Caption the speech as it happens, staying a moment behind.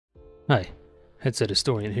Hi, Headset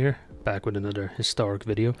Historian here, back with another historic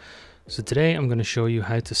video. So today I'm going to show you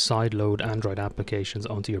how to sideload Android applications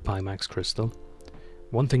onto your Pimax Crystal.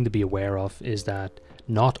 One thing to be aware of is that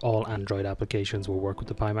not all Android applications will work with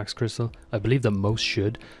the Pimax Crystal. I believe that most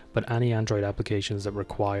should, but any Android applications that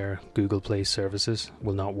require Google Play services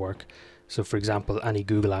will not work. So for example, any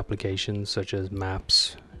Google applications such as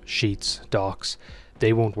Maps, Sheets, Docs,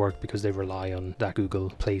 they won't work because they rely on that Google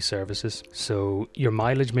Play services. So your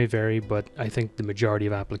mileage may vary, but I think the majority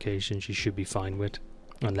of applications you should be fine with,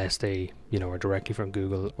 unless they, are directly from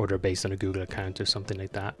Google or they're based on a Google account or something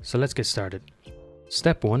like that. So let's get started.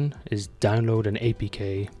 Step 1 is download an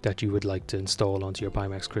APK that you would like to install onto your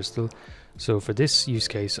Pimax Crystal. So for this use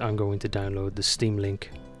case, I'm going to download the Steam Link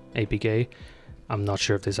APK. I'm not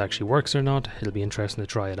sure if this actually works or not. It'll be interesting to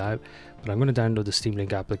try it out, but I'm going to download the Steam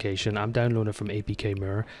Link application. I'm downloading from APK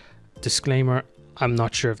Mirror. Disclaimer, I'm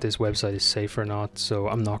not sure if this website is safe or not, so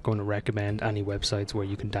I'm not going to recommend any websites where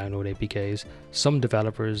you can download APKs. Some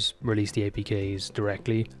developers release the APKs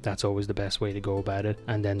directly. That's always the best way to go about it.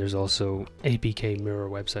 And then there's also APK Mirror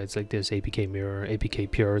websites like this. APK Mirror,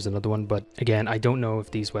 APK Pure is another one. But again, I don't know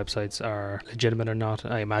if these websites are legitimate or not.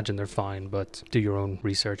 I imagine they're fine, but do your own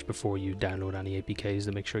research before you download any APKs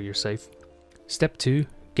to make sure you're safe. Step 2,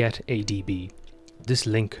 get adb. This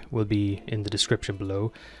link will be in the description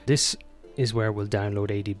below. This is where we'll download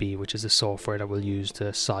adb, which is the software that we'll use to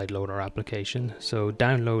sideload our application. So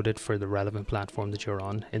download it for the relevant platform that you're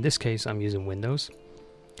on. In this case, I'm using Windows.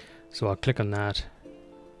 So I'll click on that.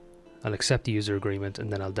 I'll accept the user agreement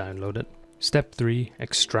and then I'll download it. Step 3,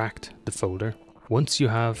 extract the folder. Once you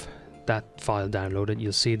have that file downloaded,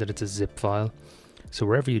 you'll see that it's a zip file. So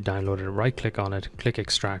wherever you downloaded it, right click on it, click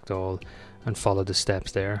extract all, and follow the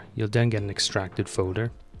steps there. You'll then get an extracted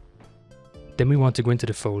folder. Then we want to go into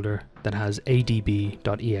the folder that has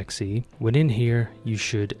adb.exe. Within here, you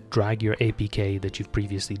should drag your APK that you've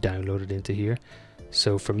previously downloaded into here.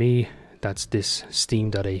 So for me, that's this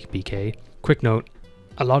steam.apk. Quick note,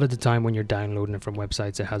 a lot of the time when you're downloading it from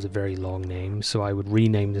websites, it has a very long name. So I would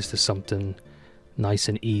rename this to something nice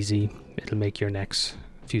and easy. It'll make your next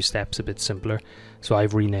few steps a bit simpler. So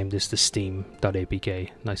I've renamed this to steam.apk,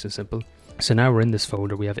 nice and simple. So now we're in this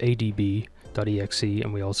folder, we have adb.exe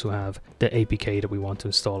and we also have the APK that we want to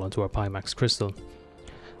install onto our Pimax Crystal.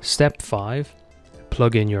 Step 5,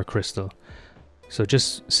 plug in your crystal. So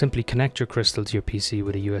just simply connect your crystal to your PC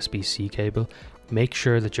with a USB-C cable. Make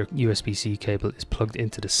sure that your USB-C cable is plugged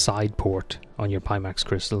into the side port on your Pimax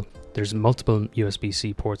Crystal. There's multiple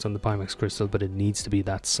USB-C ports on the Pimax Crystal, but it needs to be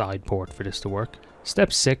that side port for this to work.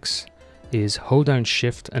 Step 6 is hold down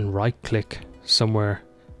Shift and right click somewhere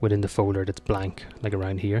within the folder that's blank, like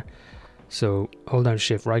around here. So hold down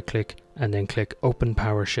Shift, right click, and then click Open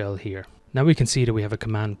PowerShell here. Now we can see that we have a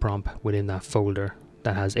command prompt within that folder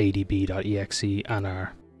that has adb.exe and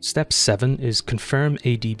R. Step 7 is confirm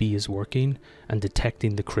adb is working and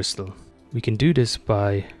detecting the crystal. We can do this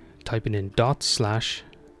by typing in /adb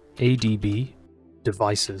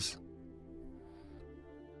devices.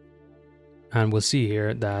 And we'll see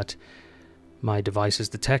here that my device is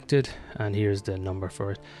detected, and here's the number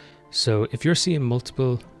for it. So if you're seeing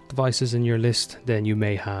multiple devices in your list, then you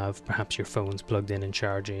may have perhaps your phone's plugged in and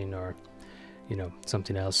charging, or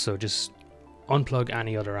something else. So just unplug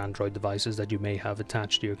any other Android devices that you may have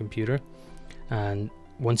attached to your computer, and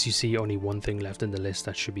once you see only one thing left in the list,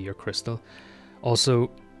 that should be your crystal.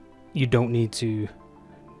 Also, you don't need to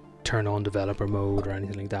turn on developer mode or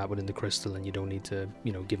anything like that within the crystal, and you don't need to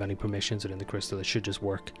give any permissions within the crystal. It should just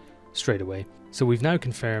work straight away. So we've now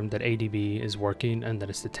confirmed that adb is working and that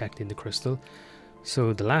it's detecting the crystal.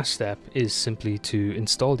 So the last step is simply to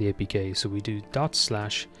install the APK. So we do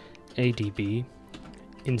 /adb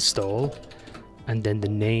install and then the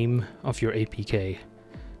name of your APK.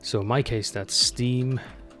 So in my case, that's steam.apk.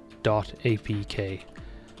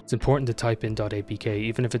 It's important to type in .apk,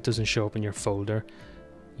 even if it doesn't show up in your folder.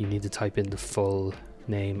 You need to type in the full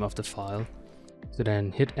name of the file. So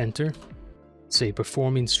then hit enter. Say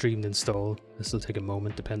performing streamed install. This will take a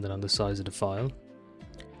moment depending on the size of the file.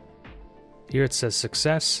 Here it says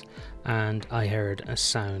success, and I heard a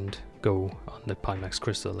sound go on the Pimax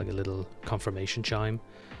Crystal, like a little confirmation chime.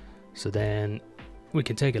 So then we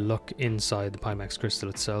can take a look inside the Pimax Crystal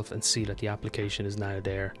itself and see that the application is now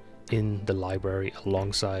there in the library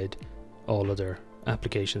alongside all other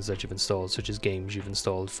applications that you've installed, such as games you've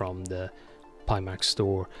installed from the Pimax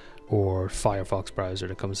store or Firefox browser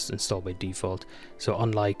that comes installed by default. So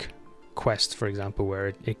unlike Quest, for example,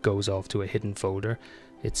 where it goes off to a hidden folder,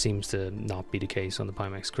 it seems to not be the case on the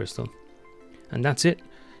Pimax Crystal. And that's it.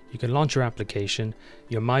 You can launch your application.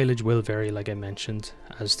 Your mileage will vary, like I mentioned,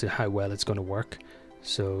 as to how well it's going to work.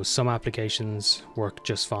 So some applications work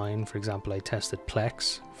just fine. For example, I tested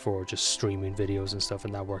Plex for just streaming videos and stuff,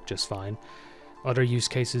 and that worked just fine. Other use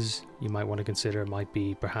cases you might want to consider might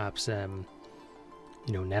be perhaps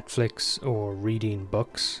you know, Netflix or reading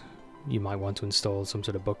books. You might want to install some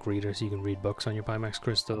sort of book reader so you can read books on your Pimax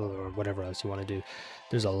Crystal, or whatever else you want to do.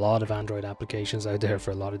 There's a lot of Android applications out there for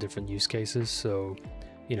a lot of different use cases, so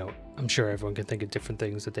you know, I'm sure everyone can think of different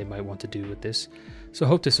things that they might want to do with this. So I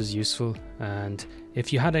hope this was useful, and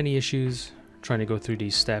if you had any issues trying to go through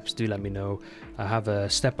these steps, do let me know. I have a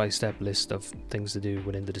step-by-step list of things to do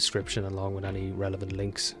within the description, along with any relevant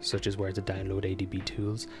links, such as where to download ADB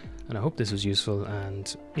tools. And I hope this was useful,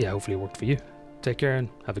 and yeah, hopefully it worked for you. Take care and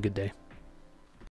have a good day.